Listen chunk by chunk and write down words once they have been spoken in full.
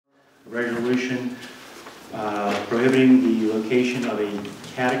resolution prohibiting the location of a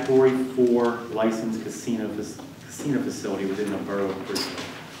Category 4 licensed casino facility within the Borough of Bridgeville.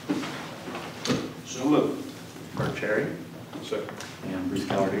 So moved. Bert Cherry. Second. And Bruce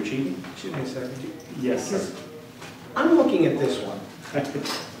Calarducci. Excuse me a second. Yes, sir. I'm looking at this one.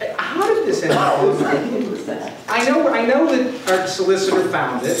 How did this end up? I know that our solicitor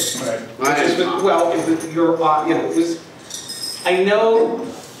found it. Right. Well, it was your, it was. I know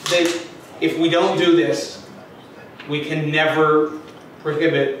that if we don't do this, we can never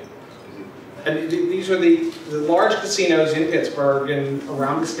prohibit. And these are the large casinos in Pittsburgh and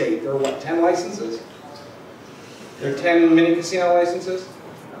around the state. There are what, 10 licenses? There are 10 mini casino licenses.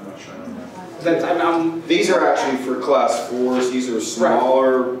 I'm not sure. These are actually for class 4s. These are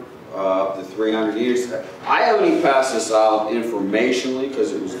smaller, up to 300 units. I only passed this out informationally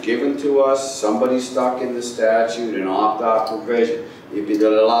because it was given to us. Somebody stuck in the statute an opt-out provision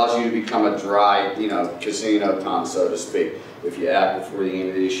that allows you to become a dry, casino town, so to speak, if you act before the end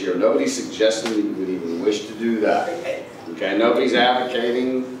of this year. Nobody's suggesting that you would even wish to do that. Okay, nobody's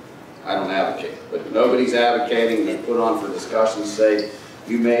advocating. I don't advocate, but nobody's advocating to put on for discussion's sake.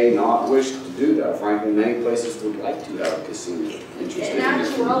 You may not wish to do that. Frankly, many places would like to have a casino. In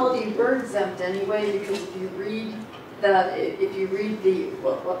actuality, we're exempt anyway, because if you read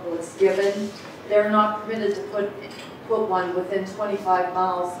what was given, they're not permitted to put one within 25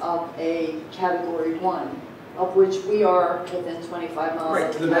 miles of a Category 1, of which we are within 25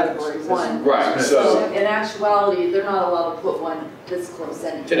 miles of Category 1. Right. So in actuality, they're not allowed to put one this close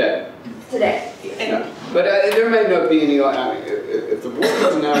anyway. Today. Yeah. But there may not be any, if the board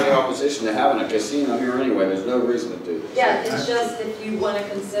doesn't have any opposition to having a casino here anyway, there's no reason to do this. Yeah, it's just if you want to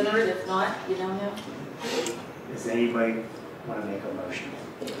consider it, if not, you don't have to. Does anybody want to make a motion?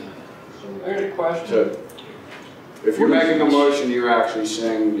 I got a question. So, if you're making a motion, you're actually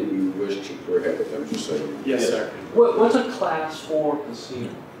saying that you wish to prohibit them, just so you know. Yes, sir. What's a class 4 casino?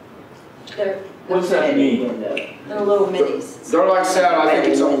 What's They're that mean? They're little minis. They're like said, I think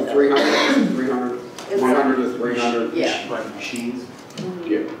it's only 100 to 300. Yeah. Like machines?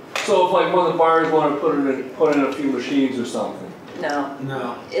 Yeah. So if like one of the buyers want to put in a few machines or something? No.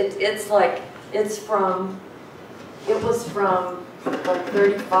 No. It was from like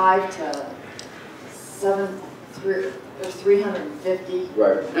 35 to 350.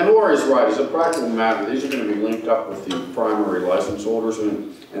 Right. And Lori's right. As a practical matter, these are going to be linked up with the primary license holders,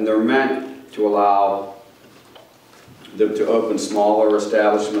 and they're meant to allow them to open smaller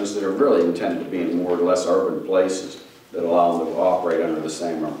establishments that are really intended to be in more or less urban places that allow them to operate under the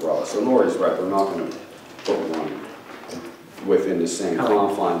same umbrella. So Lori's right. They're not going to put one within the same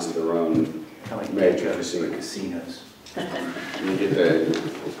confines of their own major casinos. You get that.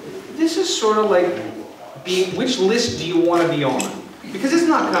 This is sort of like which list do you want to be on? Because it's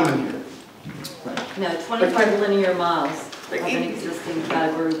not coming here. No, 25 linear miles of an existing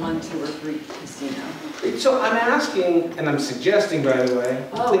Category 1, 2, or 3 casino. So I'm asking, and I'm suggesting, by the way,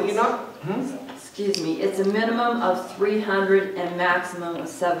 that you're not. Excuse me. It's a minimum of 300 and maximum of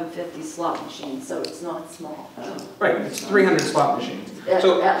 750 slot machines, so it's not small. Right. It's 300 slot machines.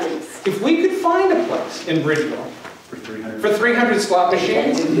 So at least. If we could find a place in Bridgeville For 300? for 300 slot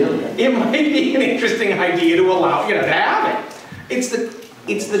machines, it might be an interesting idea to allow, to have it. It's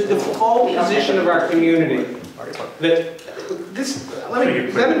the default position of our community that this. Let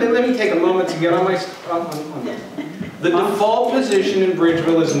me take a moment to get on my. The default position in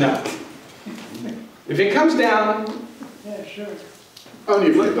Bridgeville is no. If it comes down. Yeah, sure.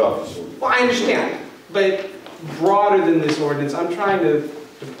 Only if the officer. Well, I understand, but broader than this ordinance, I'm trying to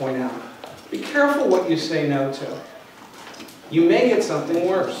point out. Be careful what you say no to. You may get something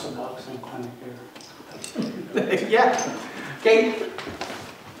worse. Yeah. Okay.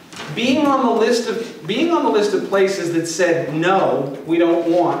 Being on the list of places that said no, we don't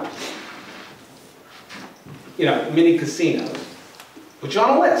want, mini casinos, which on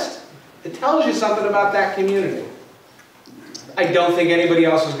a list. It tells you something about that community. I don't think anybody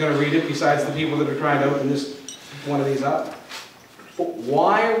else is going to read it besides the people that are trying to open one of these up. But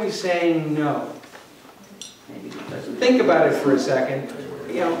why are we saying no? Think about it for a second.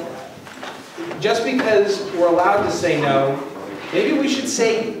 Just because we're allowed to say no, maybe we should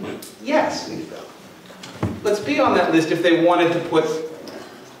say yes. Let's be on that list if they wanted to put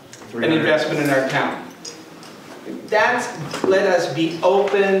an investment in our town. Let us be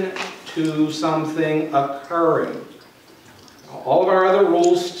open to something occurring. All of our other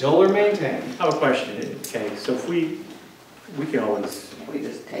rules still are maintained. I have a question. Okay, so if we can always. We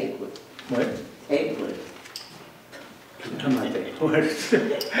just table it. What? Table it. I'm not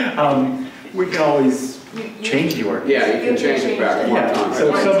there. We can always change the ordinance. Yeah, you can change it back one Yeah, time.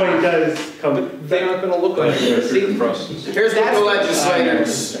 so if somebody does come, They're not gonna look like it. See, Here's what the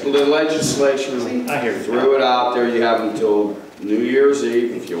legislature I hear you. threw it out there, you have until New Year's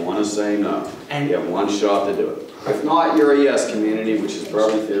Eve if you want to say no. And- You have one shot to do it. If not, you're a yes community, which is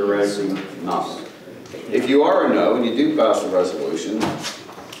probably theoretically nothing. If you are a no and you do pass the resolution,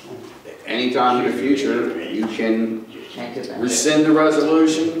 anytime in the future, you can rescind the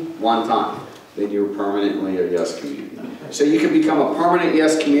resolution one time. Then you're permanently a yes community. So you can become a permanent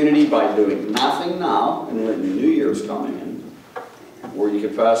yes community by doing nothing now and letting New Year's coming in. Or you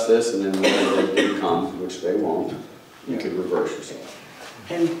could pass this and then when they do come, which they won't, you could reverse yourself.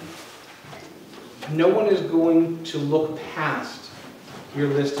 And no one is going to look past your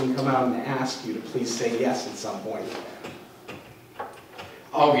list and come out and ask you to please say yes at some point.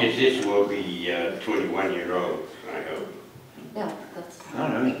 Obviously, this will be 21-year-olds, I hope. Yeah, that's. I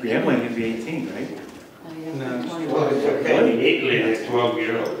don't know, gambling can be 18, right? No. 21. Well, it's okay. In Italy, it's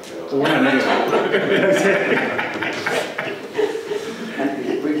 12-year-olds. So. We're not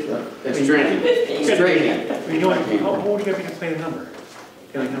It's drinking. It's drinking. You know what, how old do you gotta be to play the number?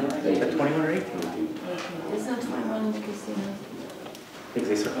 Play the number, is that 21 or 18? Isn't 21 in the casino? Because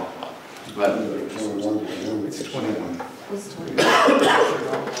they serve alcohol. But It's 21. It's 21.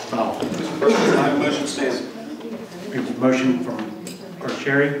 Oh. My motion stands. Motion from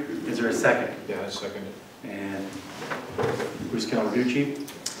Sherry, is there a second? Yeah, I second it. And Bruce Calverducci,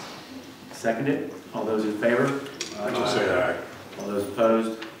 seconded. All those in favor? I just say aye. All those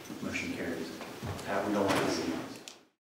opposed? Motion carries. Have no one to see.